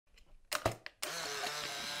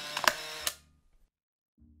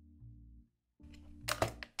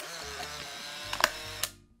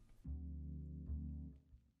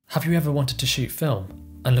Have you ever wanted to shoot film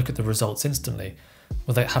and look at the results instantly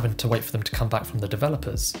without having to wait for them to come back from the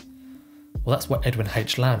developers? Well, that's what Edwin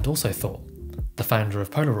H. Land also thought, the founder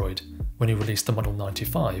of Polaroid, when he released the Model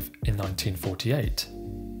 95 in 1948.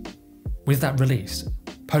 With that release,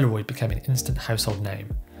 Polaroid became an instant household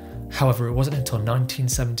name. However, it wasn't until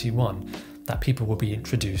 1971 that people will be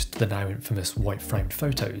introduced to the now infamous white-framed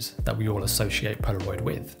photos that we all associate Polaroid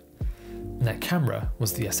with. And that camera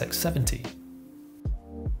was the SX-70.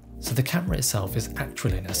 So the camera itself is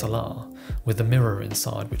actually an SLR, with a mirror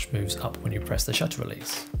inside which moves up when you press the shutter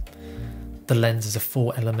release. The lens is a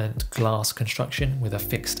 4-element glass construction with a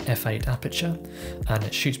fixed f8 aperture, and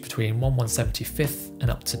it shoots between 1/175th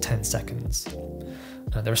and up to 10 seconds.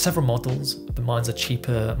 There are several models, but mine's a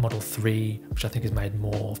cheaper Model 3, which I think is made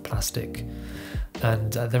more of plastic.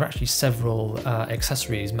 And there are actually several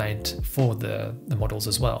accessories made for the models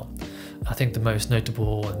as well. I think the most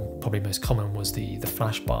notable and probably most common was the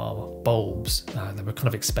flash bar bulbs. They were kind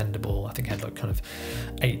of expendable. I think it had like kind of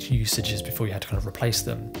 8 usages before you had to kind of replace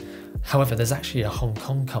them. However, there's actually a Hong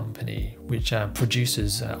Kong company which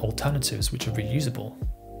produces alternatives which are reusable.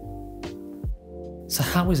 So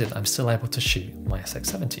how is it that I'm still able to shoot my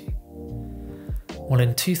SX-70? Well,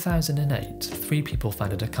 in 2008, 3 people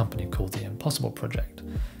founded a company called the Impossible Project,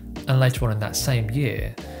 and later on in that same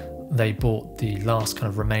year, they bought the last kind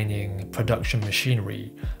of remaining production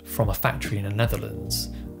machinery from a factory in the Netherlands,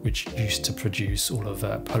 which used to produce all of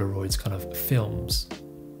Polaroid's kind of films.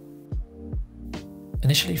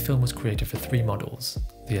 Initially, film was created for 3 models,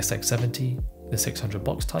 the SX-70, the 600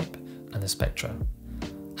 box type, and the Spectra.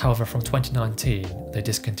 However, from 2019, they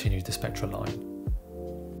discontinued the Spectra line.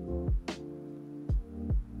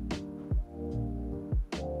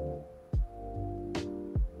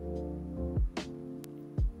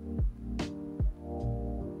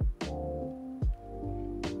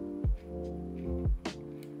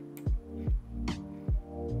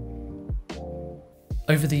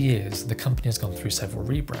 Over the years, the company has gone through several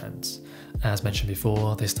rebrands. As mentioned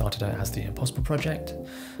before, they started out as the Impossible Project.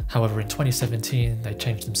 However, in 2017, they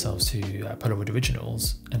changed themselves to Polaroid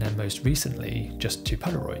Originals, and then most recently, just to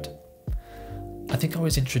Polaroid. I think I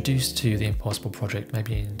was introduced to the Impossible Project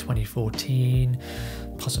maybe in 2014,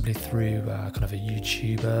 possibly through kind of a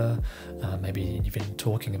YouTuber, maybe even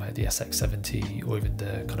talking about the SX-70, or even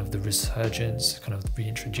the kind of the resurgence, kind of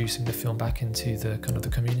reintroducing the film back into the kind of the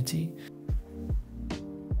community.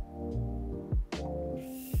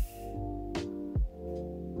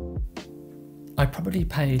 I probably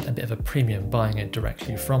paid a bit of a premium buying it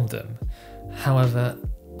directly from them. However,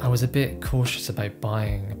 I was a bit cautious about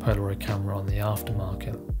buying a Polaroid camera on the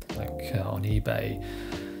aftermarket, like on eBay,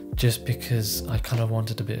 just because I kind of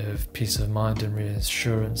wanted a bit of peace of mind and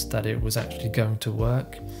reassurance that it was actually going to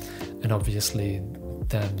work. And obviously,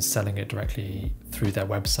 them selling it directly through their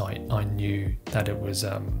website, I knew that it was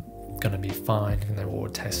going to be fine, and they were all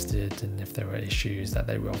tested, and if there were issues that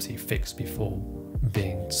they were obviously fixed before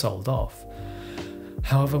being sold off.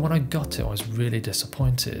 However, when I got it, I was really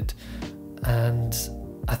disappointed, and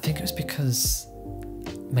I think it was because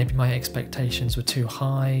maybe my expectations were too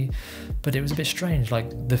high, but it was a bit strange,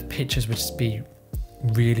 like the pictures would just be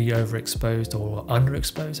really overexposed or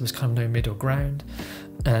underexposed. There was kind of no middle ground,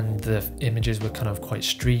 and the images were kind of quite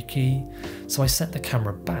streaky. So I sent the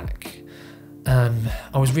camera back.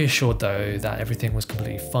 I was reassured though that everything was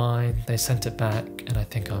completely fine. They sent it back, and I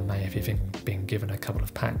think I may have even been given a couple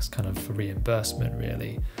of packs kind of for reimbursement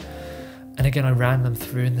really. And again, I ran them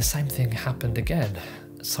through and the same thing happened again.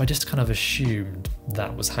 So I just kind of assumed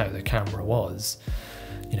that was how the camera was.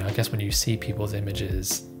 You know, I guess when you see people's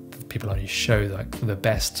images, people only show like the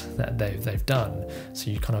best that they've done. So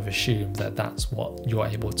you kind of assume that that's what you're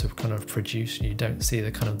able to kind of produce, and you don't see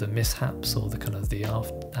the kind of the mishaps or the kind of the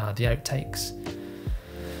outtakes.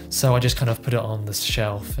 So I just kind of put it on the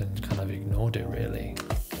shelf and kind of ignored it really.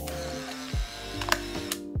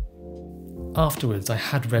 Afterwards, I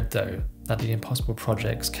had read though that the Impossible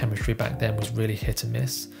Project's chemistry back then was really hit and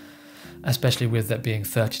miss, especially with that being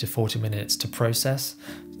 30 to 40 minutes to process.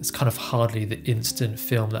 It's kind of hardly the instant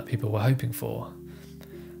film that people were hoping for.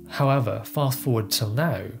 However, fast forward till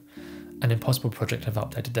now, and Impossible Project have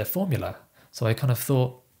updated their formula, so I kind of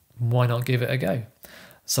thought, why not give it a go?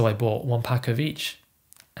 So I bought 1 pack of each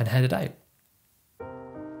and headed out.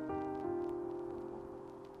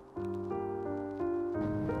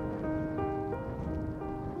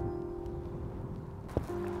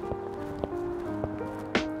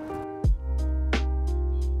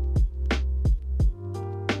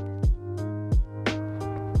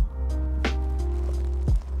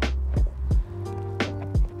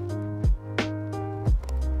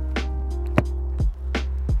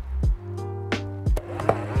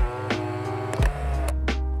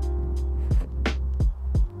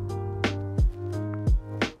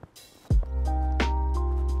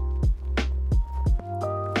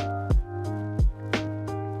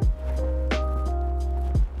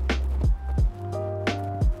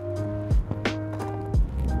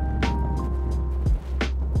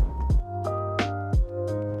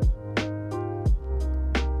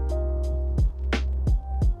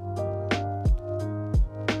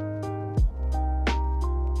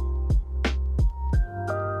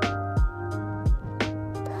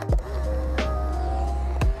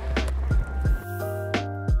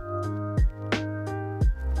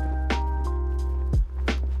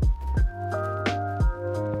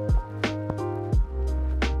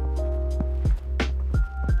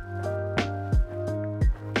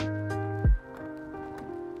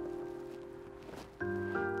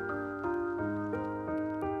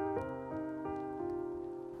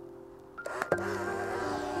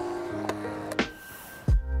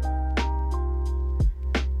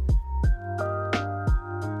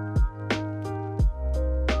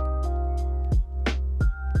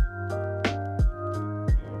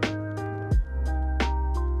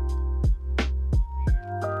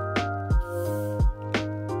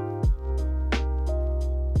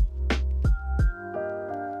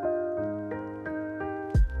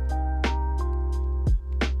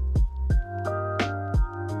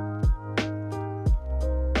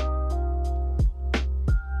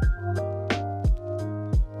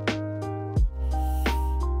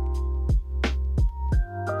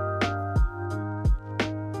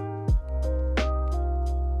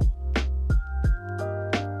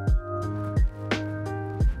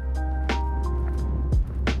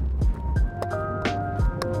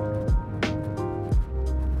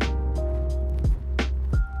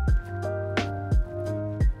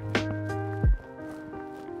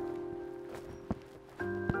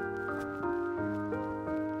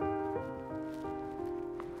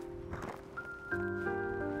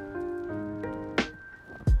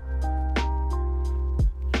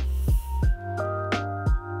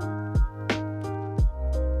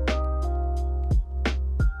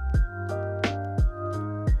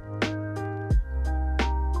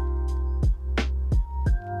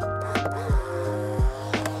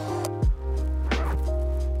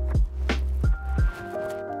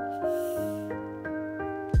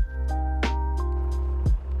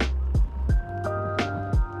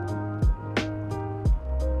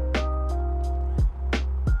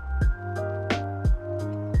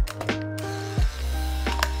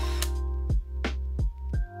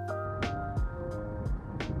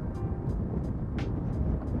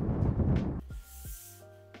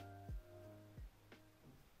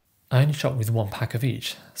 I only shot with one pack of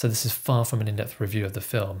each, so this is far from an in-depth review of the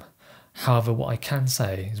film. However, what I can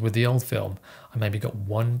say is with the old film, I maybe got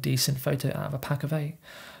one decent photo out of a pack of 8,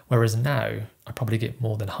 whereas now I probably get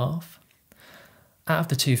more than half. Out of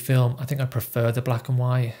the two films, I think I prefer the black and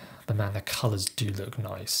white, but man, the colours do look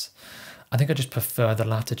nice. I think I just prefer the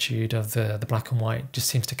latitude of the black and white, just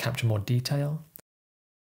seems to capture more detail.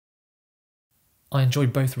 I enjoy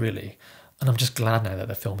both really, and I'm just glad now that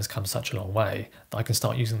the film has come such a long way that I can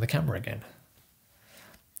start using the camera again.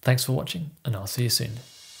 Thanks for watching, and I'll see you soon.